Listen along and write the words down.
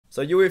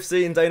So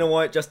UFC and Dana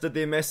White just did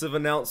their massive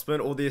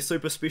announcement, or their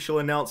super special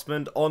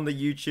announcement on the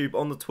YouTube,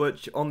 on the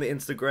Twitch, on the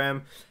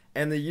Instagram,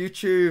 and the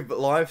YouTube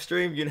live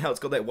stream. You know how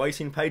it's got that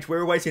waiting page? We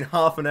were waiting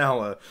half an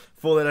hour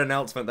for that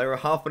announcement. They were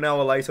half an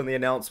hour late on the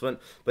announcement,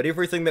 but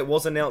everything that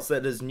was announced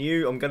that is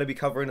new, I'm going to be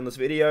covering in this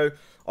video.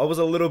 I was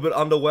a little bit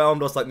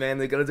underwhelmed. I was like, man,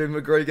 they're going to do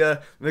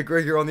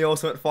McGregor on the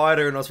Ultimate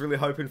Fighter, and I was really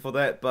hoping for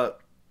that,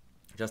 but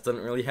just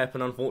didn't really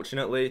happen,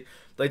 unfortunately.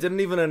 They didn't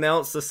even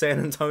announce the San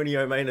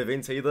Antonio main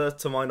event either,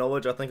 to my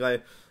knowledge. I think I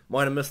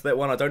might have missed that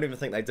one. I don't even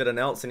think they did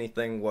announce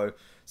anything, whoa.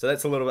 So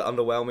that's a little bit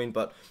underwhelming,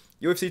 but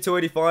UFC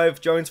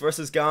 285, Jones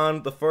versus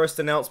Gane. The first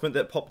announcement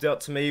that popped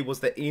out to me was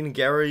that Ian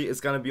Gary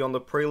is going to be on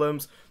the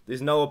prelims.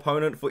 There's no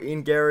opponent for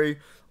Ian Gary.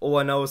 All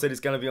I know is that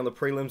he's going to be on the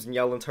prelims, and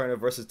Yellen Turner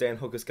versus Dan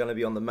Hook is going to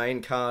be on the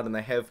main card, and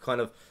they have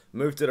kind of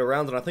moved it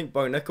around, and I think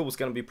Bo Nickel was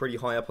going to be pretty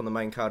high up on the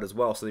main card as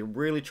well, so they're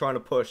really trying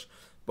to push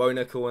Bo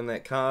Nickel in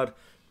that card.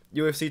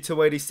 UFC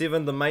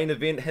 287, the main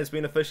event has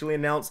been officially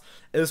announced.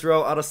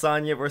 Israel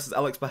Adesanya versus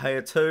Alex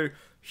Pereira 2.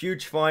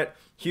 Huge fight,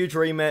 huge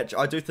rematch.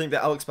 I do think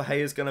that Alex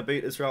Pereira is going to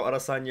beat Israel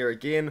Adesanya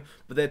again,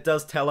 but that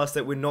does tell us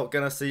that we're not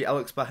going to see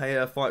Alex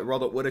Pereira fight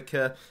Robert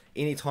Whittaker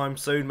anytime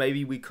soon.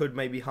 Maybe we could,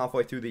 maybe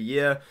halfway through the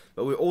year,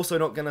 but we're also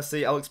not going to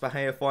see Alex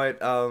Pereira fight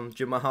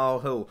Jamal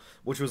Hill,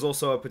 which was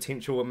also a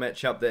potential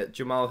matchup that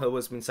Jamal Hill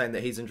has been saying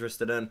that he's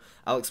interested in.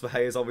 Alex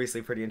Pereira is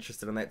obviously pretty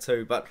interested in that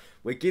too, but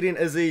we're getting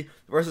Izzy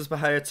versus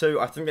Pereira 2.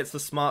 I think that's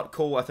the smart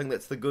call. I think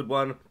that's the good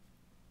one.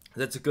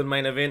 That's a good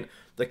main event.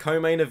 The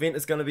co-main event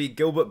is going to be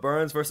Gilbert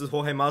Burns versus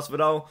Jorge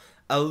Masvidal.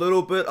 A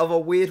little bit of a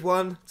weird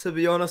one, to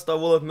be honest, I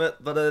will admit,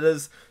 but it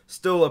is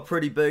still a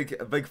pretty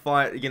big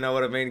fight, you know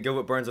what I mean?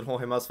 Gilbert Burns and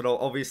Jorge Masvidal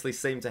obviously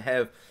seem to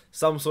have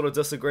some sort of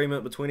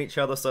disagreement between each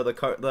other, so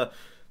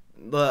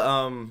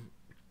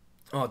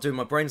oh, dude,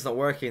 my brain's not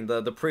working.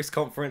 The press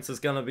conference is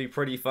going to be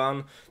pretty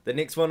fun. The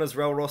next one is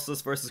Raul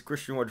Rosas versus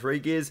Christian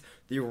Rodriguez.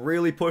 They're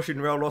really pushing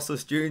Raul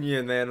Rosas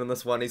Jr., man, in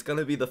this one. He's going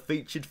to be the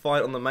featured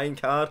fight on the main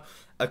card.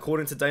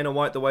 According to Dana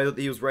White, the way that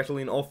he was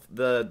rattling off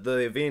the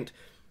event,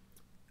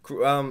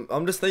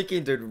 I'm just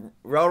thinking, dude,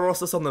 Raul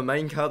Rosas on the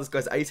main card. This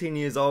guy's 18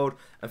 years old,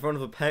 in front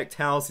of a packed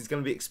house. He's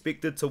going to be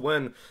expected to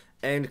win.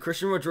 And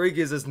Christian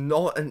Rodriguez is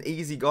not an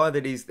easy guy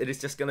that he's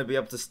just going to be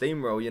able to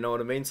steamroll, you know what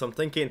I mean? So I'm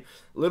thinking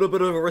a little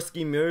bit of a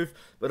risky move,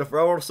 but if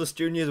Raul Rosas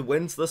Jr.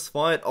 wins this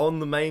fight on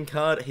the main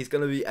card, he's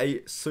going to be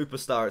a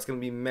superstar. It's going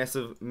to be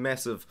massive,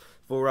 massive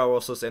for Raul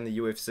Rosas and the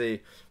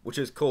UFC, which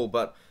is cool,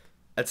 but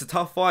it's a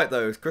tough fight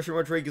though. Christian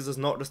Rodriguez is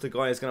not just a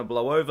guy who's going to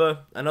blow over.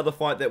 Another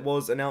fight that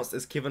was announced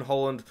is Kevin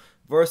Holland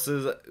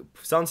versus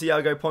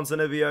Santiago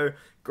Ponzinibbio.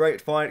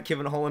 Great fight.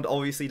 Kevin Holland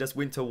obviously just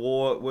went to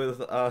war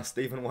with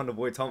Stephen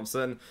Wonderboy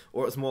Thompson,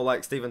 or it's more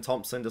like Stephen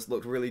Thompson just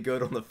looked really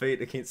good on the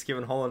feet against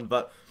Kevin Holland,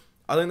 but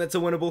I think that's a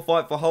winnable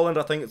fight for Holland.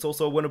 I think it's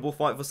also a winnable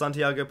fight for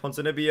Santiago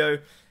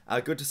Ponzinibbio.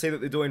 Good to see that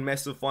they're doing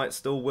massive fights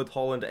still with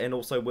Holland and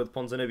also with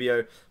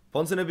Ponzinibbio.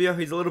 Ponzinibbio,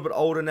 he's a little bit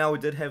older now. He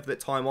did have that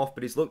time off,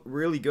 but he's looked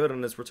really good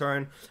on his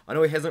return. I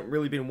know he hasn't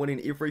really been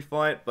winning every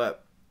fight,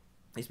 but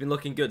he's been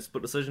looking good.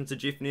 Split decision to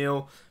Jeff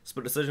Neal,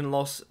 split decision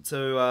loss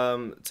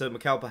to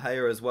Mikhail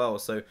Pereira as well.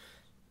 So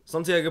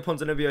Santiago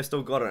Ponzinibbio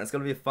still got it. It's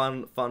going to be a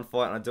fun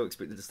fight, and I do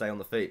expect it to stay on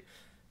the feet.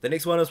 The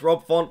next one is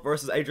Rob Font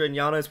versus Adrian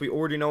Llanos. We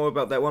already know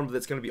about that one, but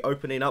that's going to be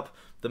opening up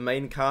the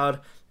main card,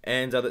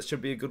 and that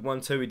should be a good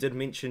one too. We did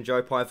mention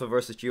Joe Pyfer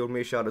versus Gerald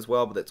Meerschaert as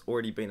well, but that's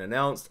already been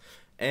announced.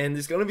 And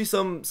there's going to be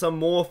some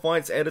more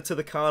fights added to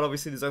the card.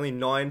 Obviously, there's only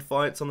 9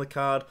 fights on the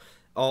card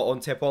on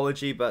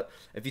Tapology, but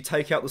if you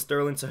take out the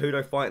Sterling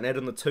Cejudo fight and add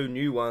in the 2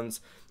 new ones,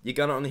 you're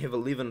going to only have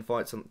 10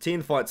 fights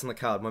on the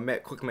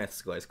card. Quick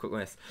maths, guys, quick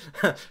maths.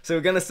 So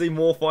we're going to see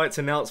more fights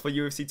announced for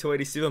UFC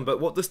 287, but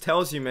what this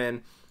tells you,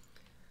 man,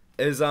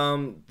 is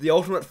the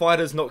Ultimate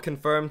Fighter is not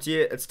confirmed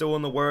yet. It's still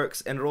in the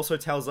works, and it also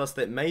tells us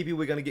that maybe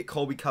we're going to get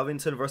Colby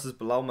Covington versus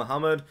Bilal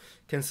Muhammad,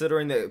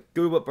 considering that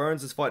Gilbert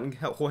Burns is fighting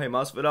Jorge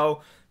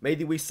Masvidal.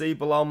 Maybe we see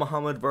Bilal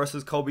Muhammad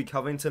versus Colby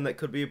Covington. That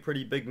could be a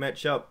pretty big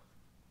matchup.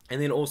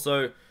 And then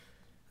also,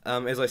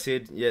 as I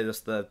said, yeah,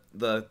 just the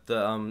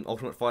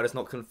Ultimate Fighter is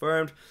not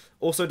confirmed.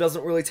 Also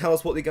doesn't really tell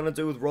us what they're going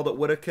to do with Robert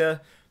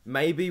Whittaker.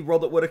 Maybe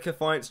Robert Whittaker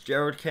fights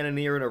Jared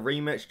Cannonier in a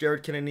rematch.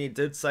 Jared Cannonier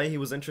did say he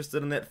was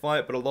interested in that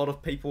fight, but a lot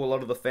of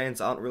the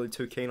fans aren't really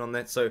too keen on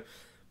that. So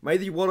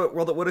maybe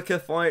Robert Whittaker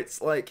fights,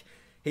 like,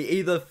 he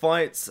either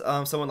fights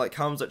someone like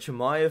Khamzat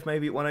Chimaev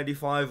maybe at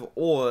 185,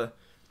 or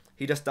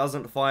he just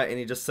doesn't fight and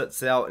he just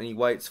sits out and he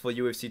waits for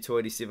UFC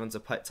 287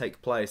 to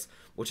take place,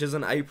 which is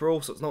in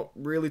April, so it's not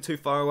really too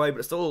far away, but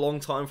it's still a long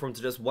time for him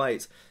to just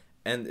wait.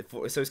 And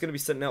so he's going to be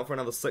sitting out for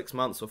another 6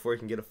 months before he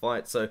can get a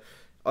fight. So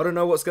I don't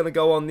know what's going to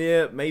go on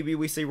there. Maybe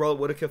we see Robert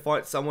Whittaker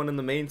fight someone in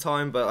the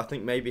meantime, but I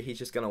think maybe he's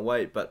just going to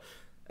wait. But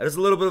it is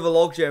a little bit of a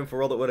logjam for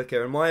Robert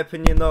Whittaker. In my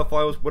opinion, though, if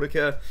I was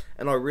Whittaker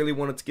and I really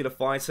wanted to get a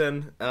fight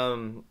in,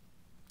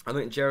 I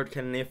think Jared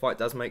Cannonier fight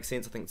does make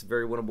sense. I think it's a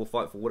very winnable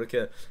fight for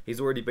Whittaker.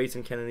 He's already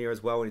beaten Cannonier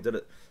as well, and he did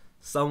it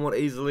somewhat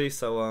easily.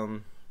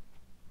 So,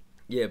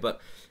 yeah,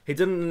 but he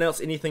didn't announce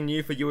anything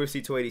new for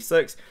UFC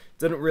 286,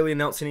 didn't really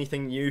announce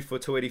anything new for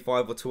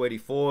 285 or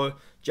 284,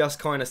 just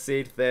kind of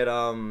said that,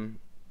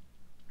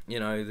 you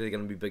know, they're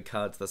going to be big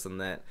cards, this and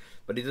that.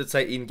 But he did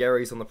say Ian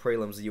Gary's on the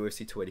prelims of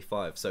UFC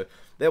 285, so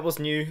that was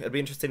new. It'd be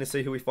interesting to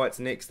see who he fights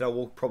next. I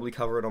will probably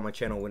cover it on my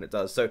channel when it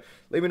does. So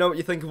let me know what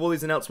you think of all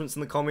these announcements in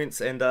the comments,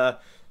 and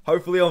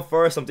hopefully I'm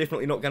first. I'm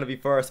definitely not going to be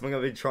first. I'm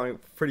going to be trying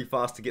pretty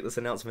fast to get this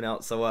announcement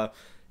out, so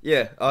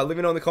yeah, let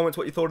me know in the comments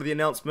what you thought of the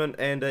announcement,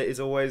 and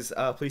as always,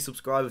 please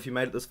subscribe if you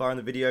made it this far in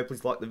the video.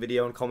 Please like the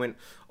video and comment,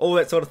 all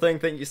that sort of thing.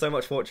 Thank you so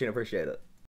much for watching, I appreciate it.